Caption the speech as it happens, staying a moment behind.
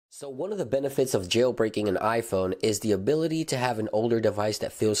So one of the benefits of jailbreaking an iPhone is the ability to have an older device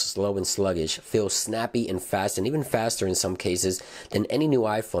that feels slow and sluggish, feels snappy and fast, and even faster in some cases than any new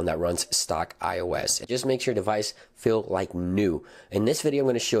iPhone that runs stock iOS. It just makes your device feel like new. In this video, I'm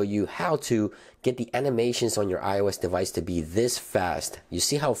going to show you how to get the animations on your iOS device to be this fast. You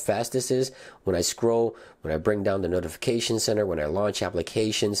see how fast this is? When I scroll, when I bring down the notification center, when I launch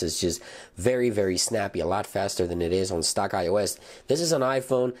applications, it's just very, very snappy, a lot faster than it is on stock iOS. This is an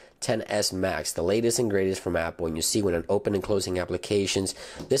iPhone XS Max, the latest and greatest from Apple, and you see when I'm opening and closing applications,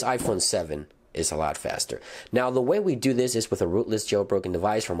 this iPhone 7 is a lot faster. Now, the way we do this is with a rootless jailbroken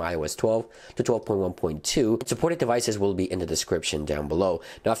device from iOS 12 to 12.1.2. Supported devices will be in the description down below.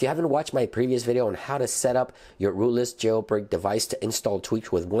 Now, if you haven't watched my previous video on how to set up your rootless jailbreak device to install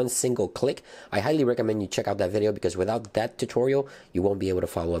tweaks with one single click, I highly recommend you check out that video because without that tutorial, you won't be able to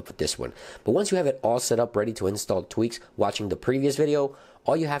follow up with this one. But once you have it all set up, ready to install tweaks, watching the previous video,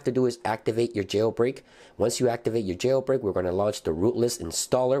 all you have to do is activate your jailbreak. Once you activate your jailbreak, we're going to launch the rootless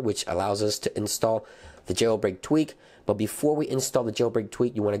installer, which allows us to install the jailbreak tweak. But before we install the jailbreak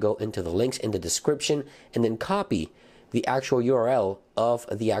tweak, you want to go into the links in the description and then copy the actual URL of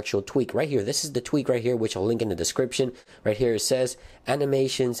the actual tweak right here. This is the tweak right here, which I'll link in the description. Right here it says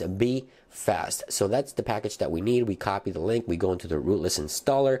animationsbefast. So that's the package that we need. We copy the link, we go into the rootless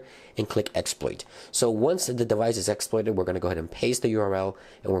installer and click exploit. So once the device is exploited, we're going to go ahead and paste the URL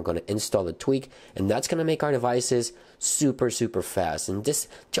and we're going to install the tweak, and that's going to make our devices super fast. And this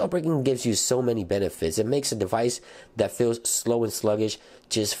jailbreaking gives you so many benefits. It makes a device that feels slow and sluggish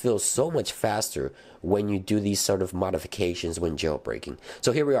just feels so much faster when you do these sort of modifications when jailbreaking.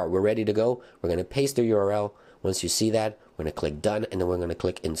 So here we are, we're ready to go. We're going to paste the URL. Once you see that, we're going to click done, and then we're going to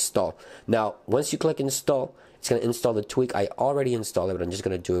click install. Now, once you click install, it's going to install the tweak. I already installed it, but I'm just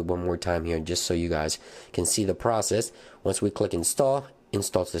going to do it one more time here just so you guys can see the process. Once we click install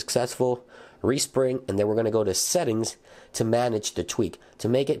successful, respring, and then we're going to go to settings to manage the tweak, to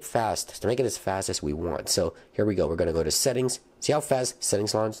make it fast, to make it as fast as we want. So here we go. We're going to go to settings. See how fast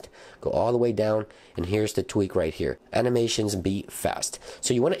settings launched? Go all the way down, and here's the tweak right here. Animations be fast.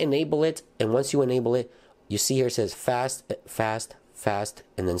 So you want to enable it, and once you enable it, you see here it says fast,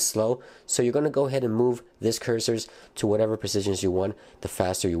 and then slow. So you're going to go ahead and move this cursors to whatever positions you want. The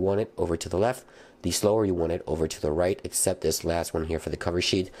faster you want it, over to the left. The slower you want it, over to the right, except this last one here for the cover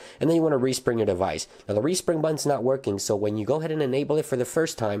sheet. And then you want to respring your device. Now the respring button's not working, so when you go ahead and enable it for the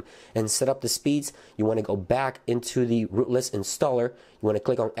first time and set up the speeds, you want to go back into the rootless installer. You want to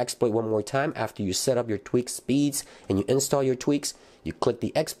click on exploit one more time after you set up your tweak speeds and you install your tweaks. You click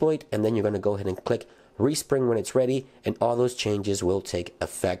the exploit, and then you're going to go ahead and click respring when it's ready, and all those changes will take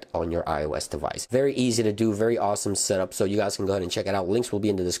effect on your iOS device. Very easy to do, very awesome setup, so you guys can go ahead and check it out. Links will be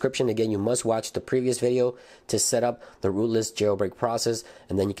in the description. Again, you must watch the previous video to set up the rootless jailbreak process,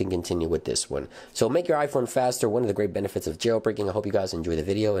 and then you can continue with this one. So make your iPhone faster, one of the great benefits of jailbreaking. I hope you guys enjoy the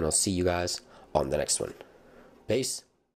video, and I'll see you guys on the next one. Peace.